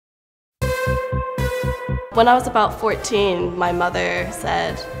When I was about 14, my mother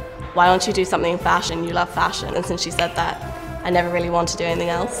said, "Why don't you do something in fashion? You love fashion." And since she said that, I never really wanted to do anything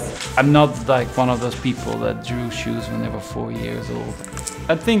else. I'm not like one of those people that drew shoes when they were 4 years old.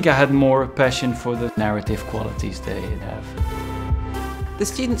 I think I had more passion for the narrative qualities they have. The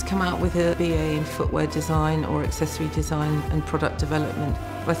students come out with a BA in footwear design or accessory design and product development.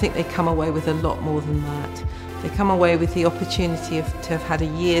 But I think they come away with a lot more than that. They come away with the opportunity to have had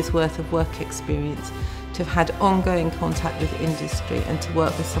a year's worth of work experience, to have had ongoing contact with industry and to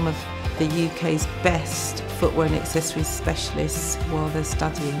work with some of the UK's best footwear and accessories specialists while they're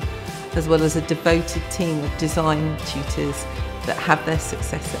studying, as well as a devoted team of design tutors that have their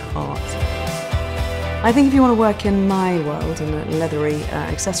success at heart. I think if you want to work in my world, in the leathery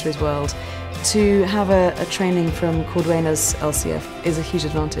accessories world, to have a training from Cordwainers LCF is a huge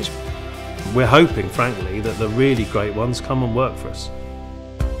advantage. We're hoping, frankly, that the really great ones come and work for us.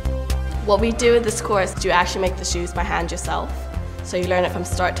 What we do with this course is you actually make the shoes by hand yourself. So you learn it from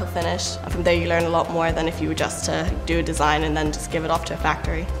start till finish, and from there you learn a lot more than if you were just to do a design and then just give it off to a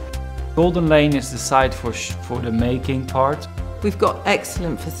factory. Golden Lane is the site for the making part. We've got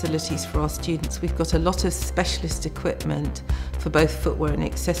excellent facilities for our students. We've got a lot of specialist equipment for both footwear and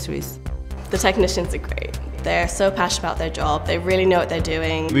accessories. The technicians are great. They're so passionate about their job. They really know what they're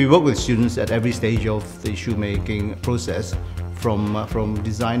doing. We work with students at every stage of the shoemaking process, from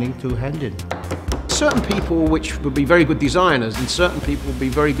designing to handing. Certain people which would be very good designers and certain people would be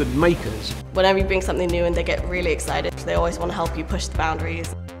very good makers. Whenever you bring something new in, they get really excited. They always want to help you push the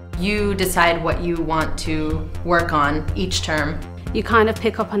boundaries. You decide what you want to work on each term. You kind of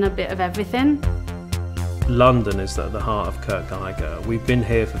pick up on a bit of everything. London is at the heart of Kurt Geiger. We've been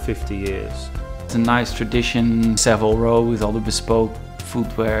here for 50 years. It's a nice tradition, Savile Row with all the bespoke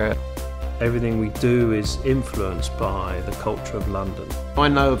footwear. Everything we do is influenced by the culture of London. I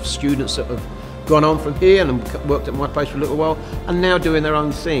know of students that have gone on from here and worked at my place for a little while and now doing their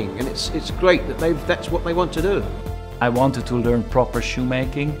own thing, and it's great that that's what they want to do. I wanted to learn proper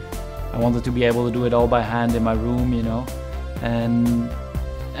shoemaking. I wanted to be able to do it all by hand in my room, you know, and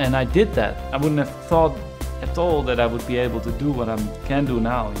I did that. I wouldn't have thought at all that I would be able to do what I can do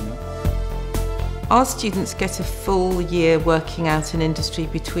now, you know. Our students get a full year working out in industry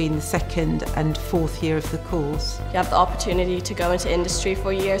between the second and fourth year of the course. You have the opportunity to go into industry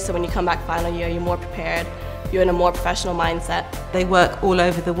for a year, so when you come back final year, you're more prepared. You're in a more professional mindset. They work all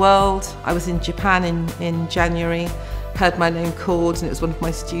over the world. I was in Japan in January, heard my name called, and it was one of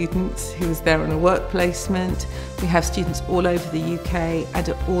my students who was there on a work placement. We have students all over the UK and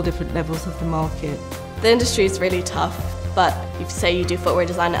at all different levels of the market. The industry is really tough, but if you say you do footwear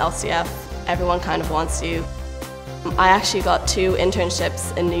design at LCF, everyone kind of wants you. I actually got 2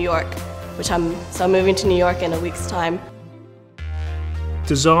 internships in New York, so I'm moving to New York in a week's time.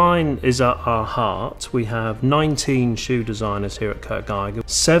 Design is at our heart. We have 19 shoe designers here at Kurt Geiger.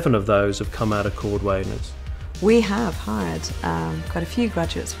 7 of those have come out of Cordwainers. We have hired quite a few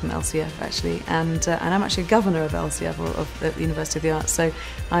graduates from LCF actually, and I'm actually a governor of LCF, of the University of the Arts, so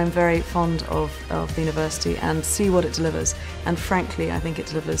I'm very fond of the university and see what it delivers, and frankly I think it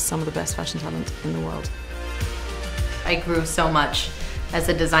delivers some of the best fashion talent in the world. I grew so much as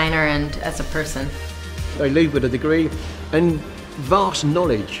a designer and as a person. They leave with a degree and vast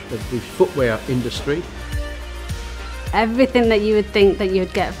knowledge of the footwear industry. Everything that you would think that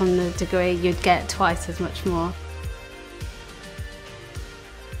you'd get from the degree, you'd get twice as much more.